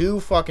Pokemon. 2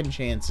 fucking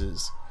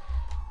chances.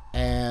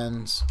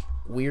 And...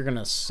 we're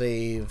gonna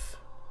save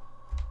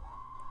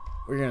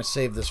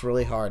this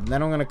really hard, and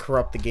then I'm gonna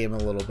corrupt the game a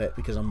little bit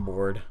because I'm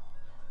bored.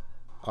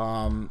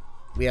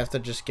 We have to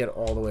just get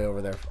all the way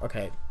over there.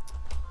 Okay,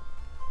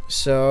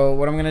 so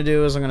what I'm gonna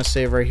do is I'm gonna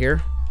save right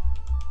here.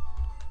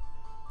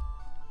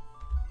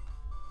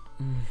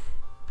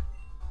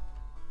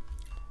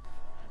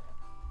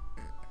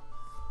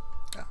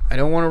 I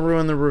don't want to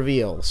ruin the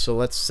reveal, so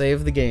let's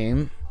save the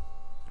game.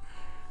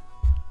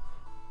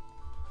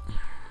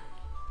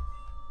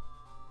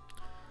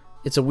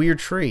 It's a weird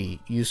tree.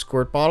 Use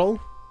squirt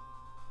bottle.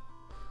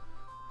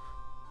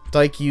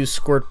 Dyke used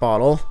squirt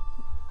bottle.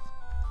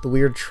 The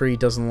weird tree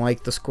doesn't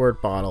like the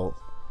squirt bottle.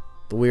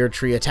 The weird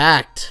tree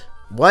attacked.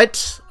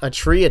 What? A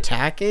tree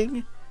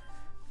attacking?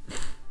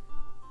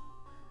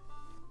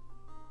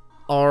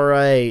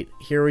 Alright,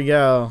 here we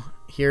go.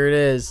 Here it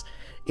is.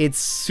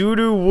 It's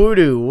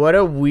Sudowoodo. What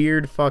a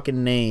weird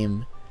fucking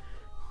name.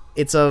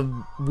 It's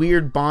a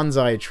weird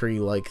bonsai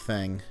tree-like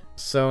thing.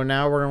 So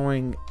now we're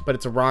going... But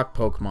it's a rock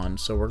Pokemon,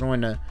 so we're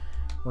going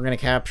to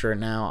capture it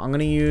now. I'm going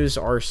to use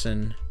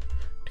Arson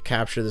to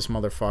capture this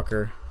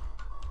motherfucker.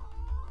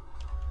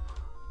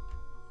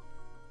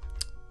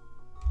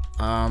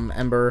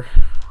 Ember.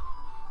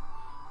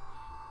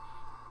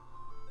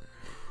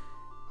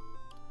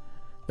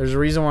 There's a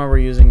reason why we're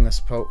using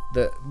this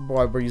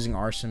why we're using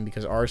Arson,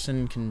 because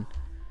Arson can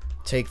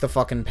take the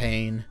fucking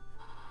pain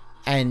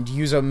and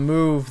use a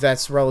move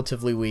that's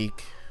relatively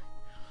weak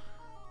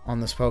on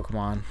this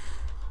Pokemon.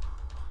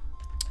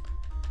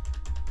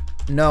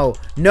 No,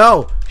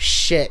 no,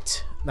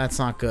 shit, that's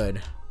not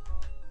good.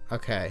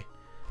 Okay,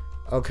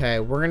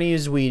 we're gonna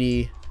use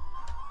Weedy.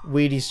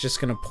 Weedy's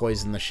just gonna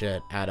poison the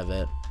shit out of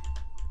it.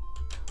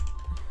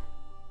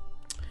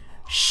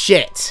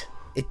 Shit,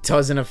 it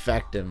doesn't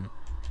affect him.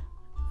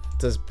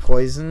 Does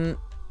poison?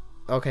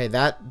 Okay,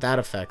 that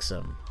affects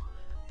him,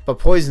 but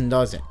poison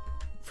doesn't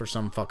for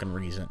some fucking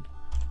reason.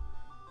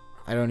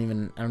 I don't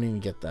even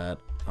get that.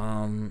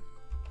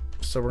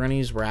 So we're gonna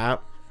use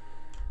Wrap.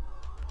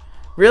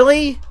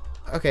 Really?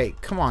 Okay,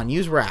 come on,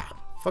 use Wrap.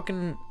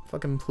 Fucking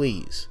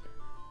please.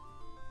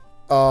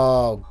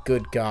 Oh,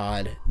 good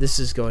God, this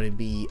is going to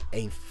be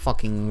a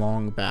fucking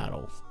long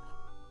battle.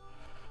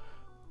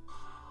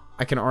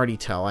 I can already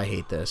tell. I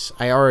hate this.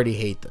 I already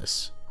hate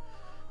this.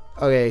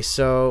 Okay,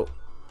 so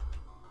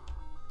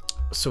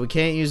we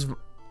can't use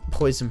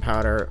poison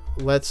powder.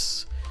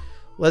 Let's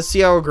see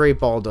how a Great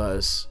Ball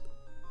does.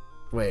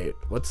 Wait,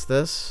 what's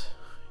this?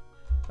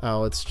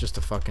 Oh, it's just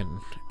a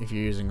fucking... If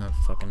you're using a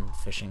fucking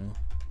fishing...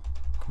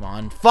 Come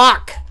on.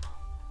 Fuck!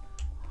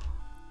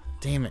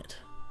 Damn it.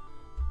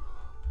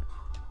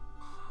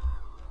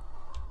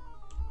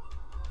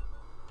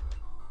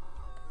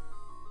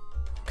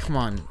 Come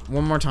on.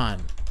 One more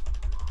time.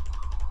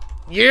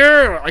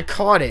 Yeah! I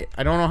caught it.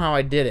 I don't know how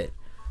I did it.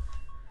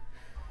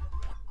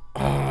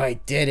 Oh, I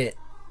did it.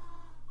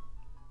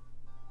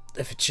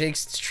 If it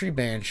shakes its tree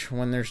branch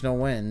when there's no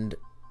wind,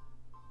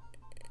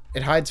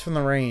 it hides from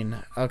the rain.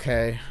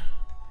 Okay.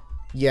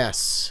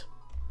 Yes.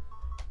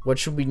 What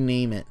should we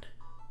name it?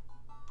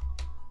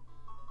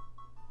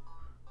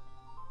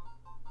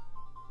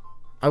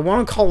 I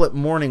want to call it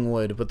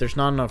Morningwood, but there's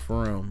not enough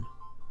room.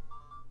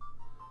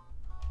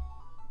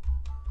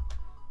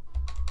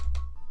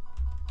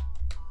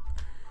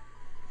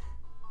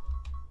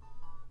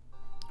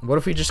 What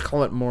if we just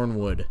call it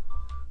Mornwood?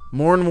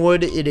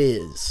 Mornwood it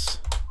is.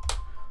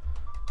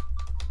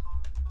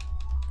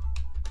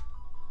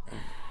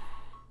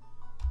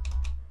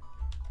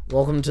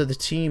 Welcome to the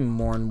team,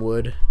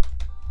 Mornwood.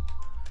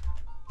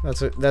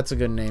 That's a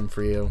good name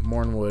for you,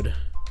 Mornwood.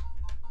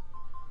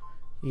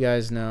 You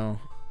guys know.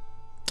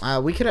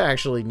 We could have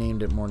actually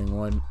named it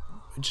Morningwood,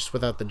 just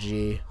without the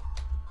G.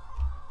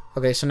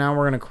 Okay, so now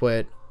we're gonna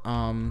quit.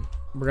 We're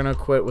gonna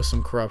quit with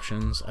some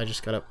corruptions. I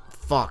just gotta...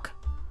 Fuck.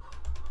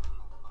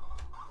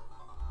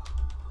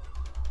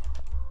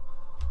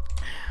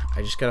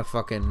 I just gotta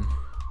fucking...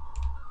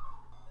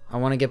 I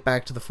want to get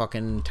back to the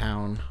fucking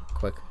town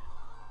quick.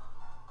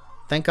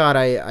 Thank God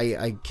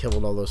I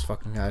killed all those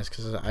fucking guys,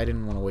 because I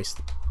didn't want to waste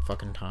the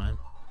fucking time.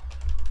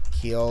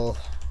 Heal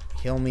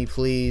me,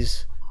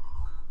 please.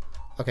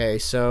 Okay,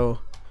 so...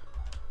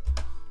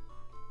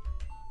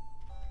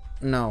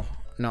 No,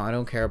 I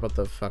don't care about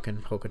the fucking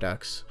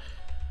Pokedex.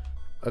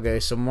 Okay,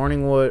 so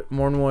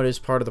Mornwood is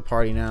part of the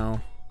party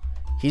now.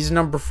 He's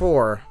number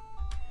 4.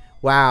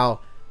 Wow.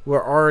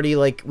 We're already,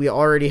 like, we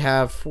already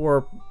have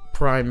 4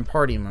 prime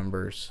party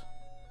members.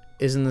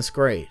 Isn't this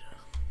great?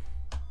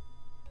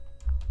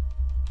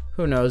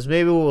 Who knows?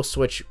 Maybe we'll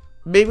switch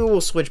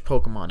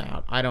Pokemon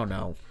out. I don't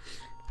know.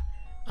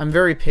 I'm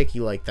very picky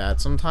like that.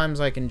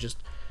 Sometimes I can just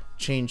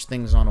change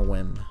things on a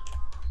whim.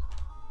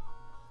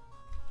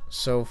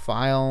 So,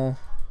 file.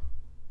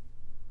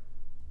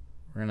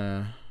 We're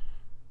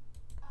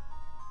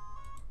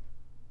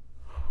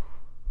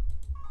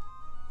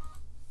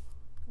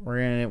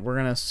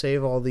gonna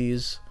save all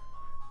these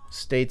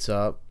states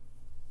up,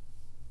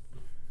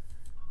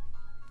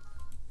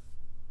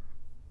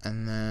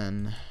 and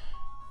then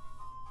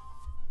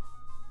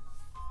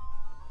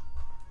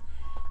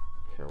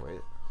here,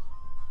 wait.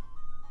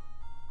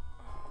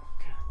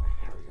 Okay, wait,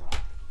 here we go.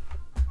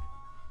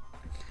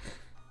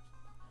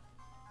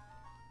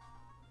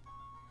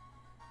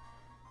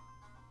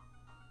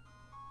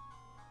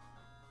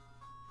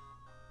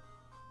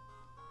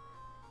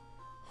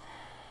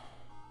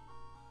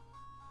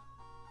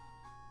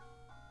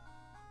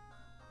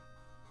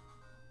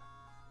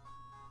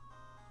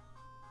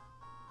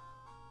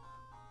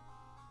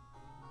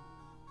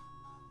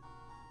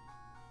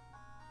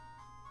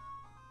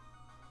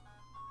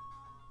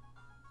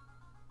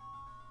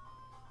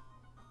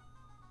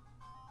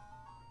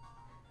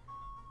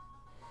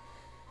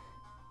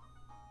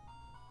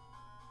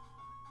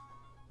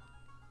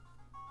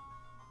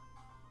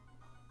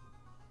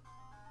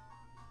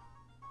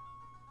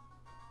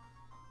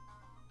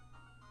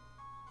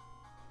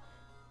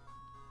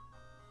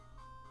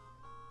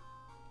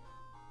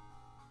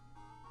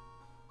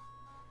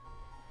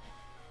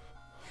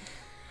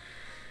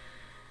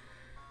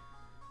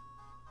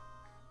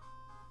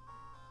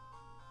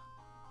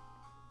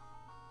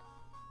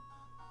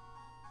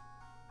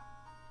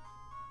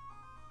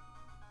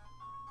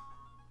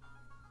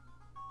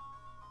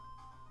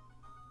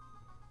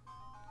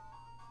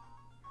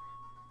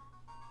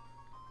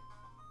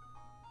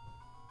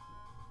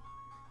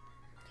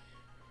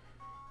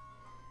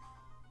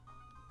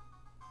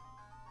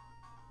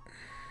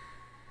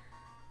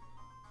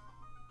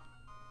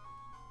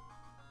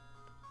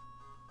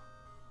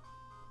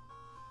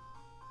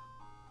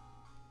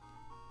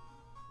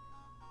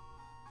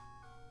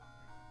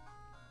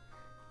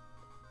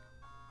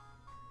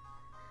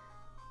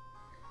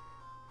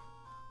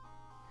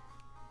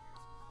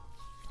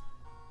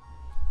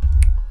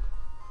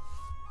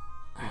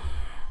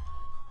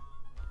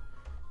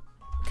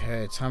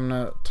 Okay, time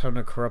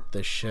to corrupt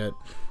this shit.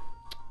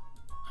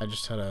 I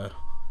just had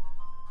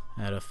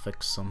to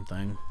fix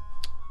something.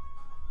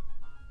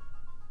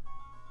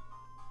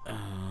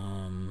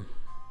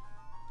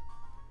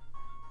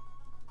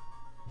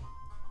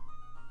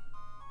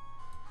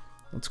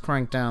 Let's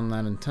crank down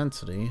that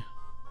intensity.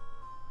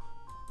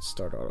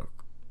 Start auto.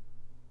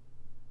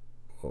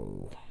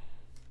 Whoa.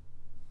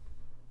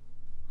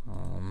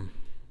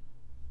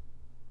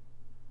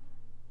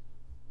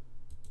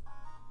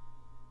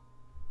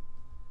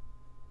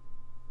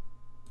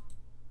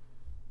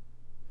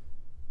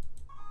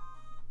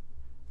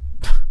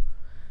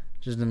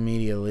 Just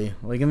immediately.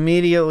 Like,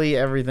 immediately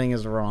everything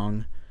is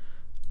wrong.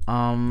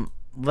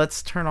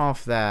 Let's turn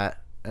off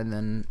that, and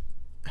then...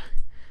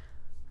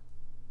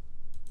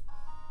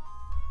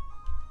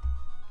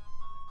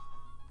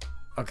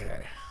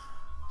 Okay.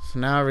 So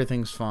now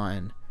everything's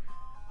fine.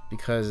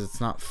 Because it's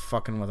not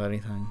fucking with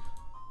anything.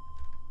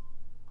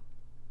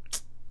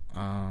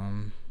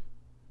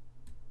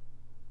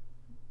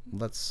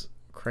 Let's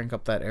crank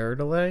up that error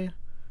delay.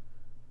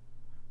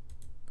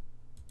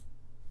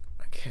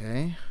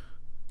 Okay.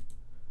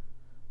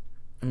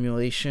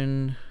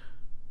 Emulation.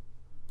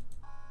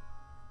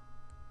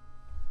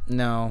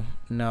 No,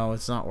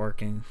 it's not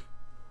working.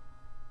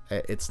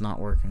 It's not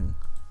working.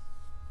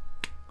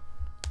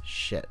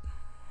 Shit.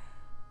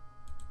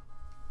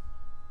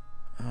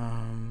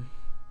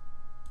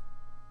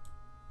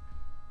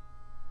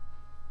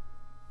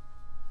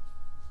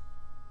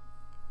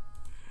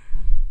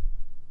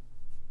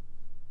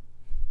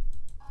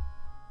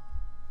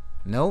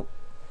 Nope.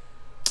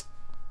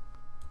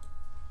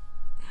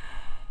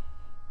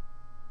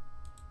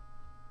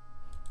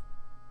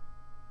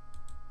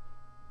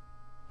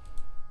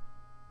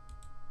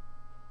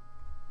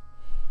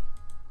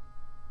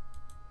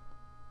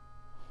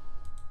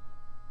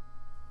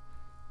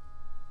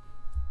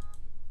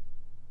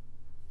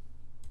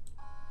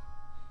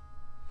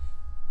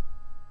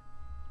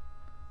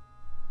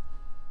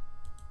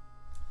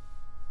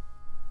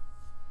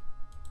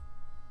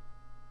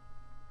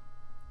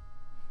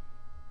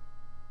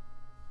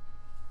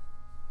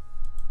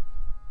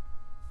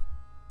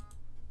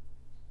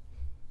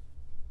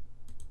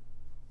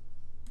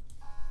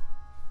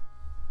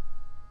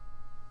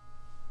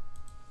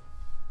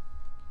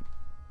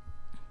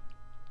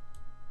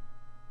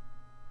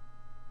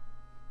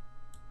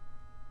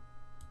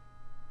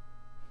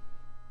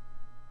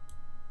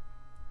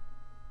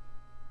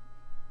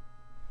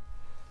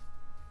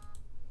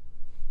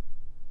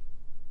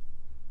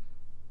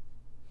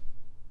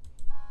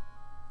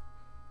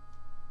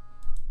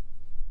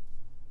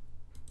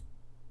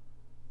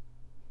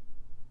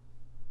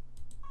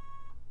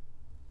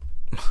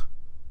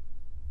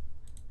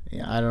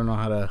 Yeah, I don't know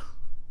how to...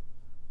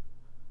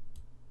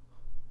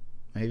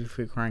 Maybe if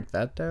we crank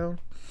that down?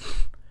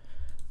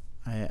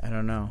 I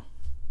don't know.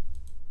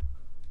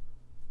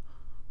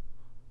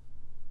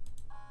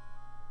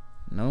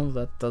 No,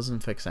 that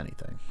doesn't fix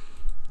anything.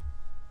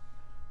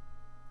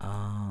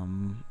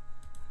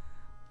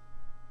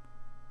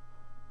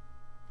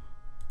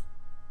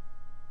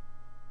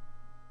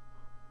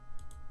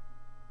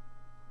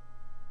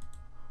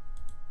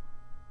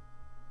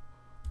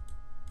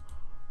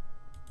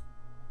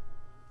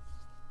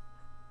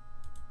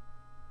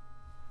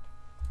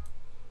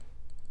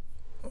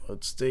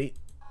 Load state.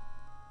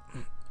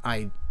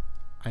 I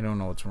don't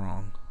know what's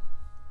wrong.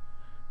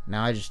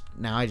 Now I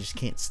just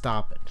can't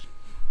stop it.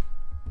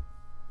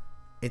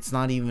 It's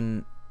not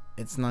even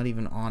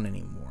on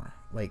anymore.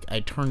 Like, I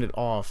turned it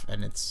off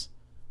and it's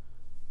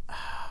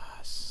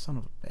son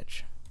of a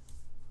bitch.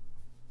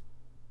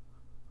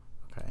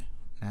 Okay,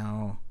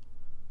 now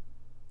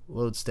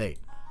load state.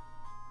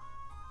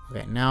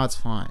 Okay, now it's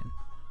fine.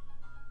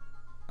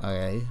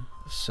 Okay,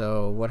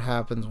 so what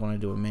happens when I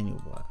do a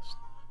manual blast?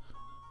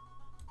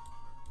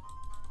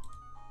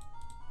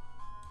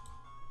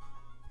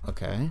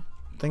 Okay,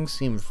 things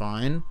seem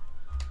fine.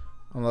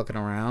 I'm looking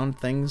around.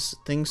 Things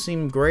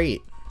seem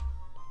great.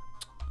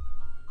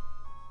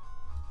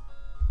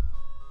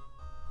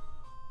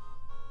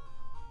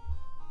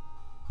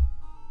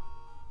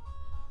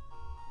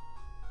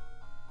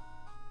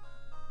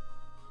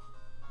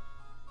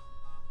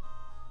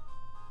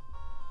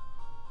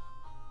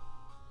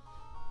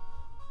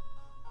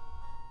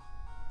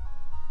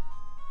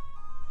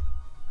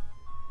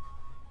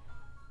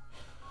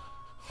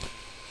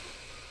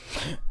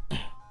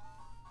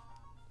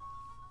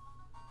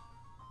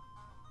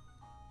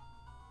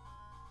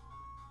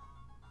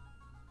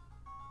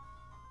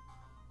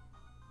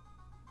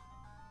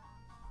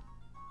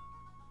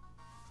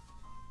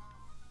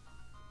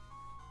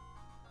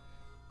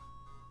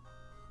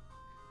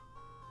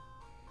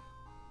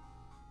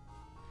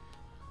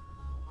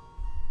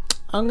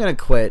 I'm gonna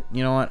quit.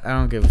 You know what? I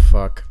don't give a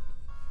fuck.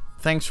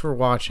 Thanks for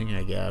watching,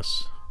 I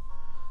guess.